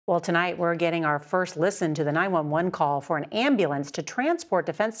Well, tonight we're getting our first listen to the 911 call for an ambulance to transport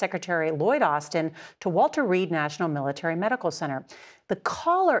Defense Secretary Lloyd Austin to Walter Reed National Military Medical Center. The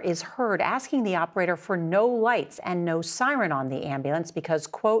caller is heard asking the operator for no lights and no siren on the ambulance because,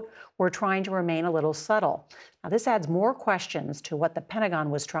 quote, we're trying to remain a little subtle. Now, this adds more questions to what the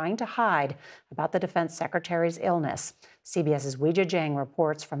Pentagon was trying to hide about the Defense Secretary's illness. CBS's Weijia Jiang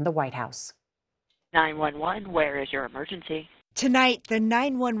reports from the White House. 911, where is your emergency? Tonight, the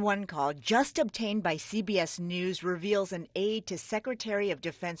 911 call just obtained by CBS News reveals an aide to Secretary of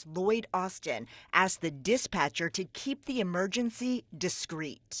Defense Lloyd Austin asked the dispatcher to keep the emergency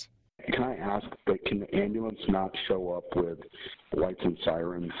discreet. Can I ask, can the ambulance not show up with lights and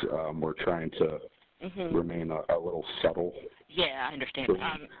sirens? We're trying to remain a little subtle. Yeah, I understand.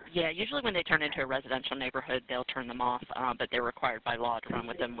 Yeah, usually when they turn into a residential neighborhood, they'll turn them off, but they're required by law to run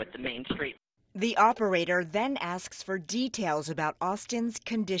with them with the main street. The operator then asks for details about Austin's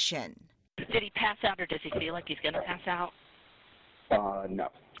condition. Did he pass out or does he feel like he's going to pass out? No.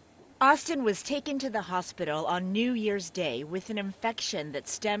 Austin was taken to the hospital on New Year's Day with an infection that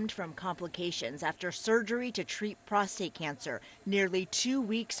stemmed from complications after surgery to treat prostate cancer nearly 2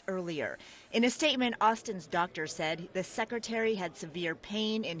 weeks earlier. In a statement, Austin's doctor said the secretary had severe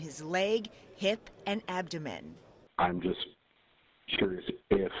pain in his leg, hip, and abdomen. I'm just curious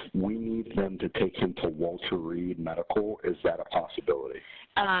if we need them to take him to Walter Reed Medical. Is that a possibility?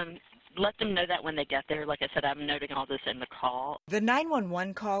 Let them know that when they get there. Like I said, I'm noting all this in the call. The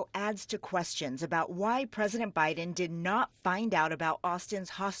 911 call adds to questions about why President Biden did not find out about Austin's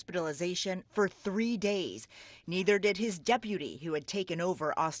hospitalization for 3 days. Neither did his deputy, who had taken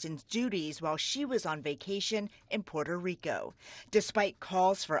over Austin's duties while she was on vacation in Puerto Rico. Despite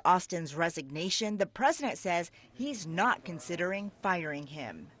calls for Austin's resignation, the president says he's not considering firing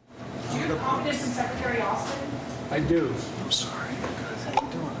him. Do you have confidence in Secretary Austin? I do. I'm sorry.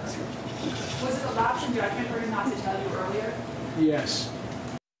 Was it a option judgment for him not to tell you earlier? Yes.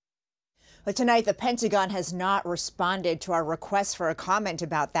 But tonight, the Pentagon has not responded to our request for a comment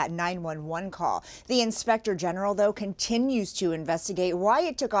about that 911 call. The Inspector General, though, continues to investigate why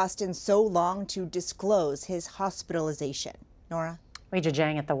it took Austin so long to disclose his hospitalization. Norah? Weijia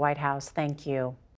Jiang at the White House. Thank you.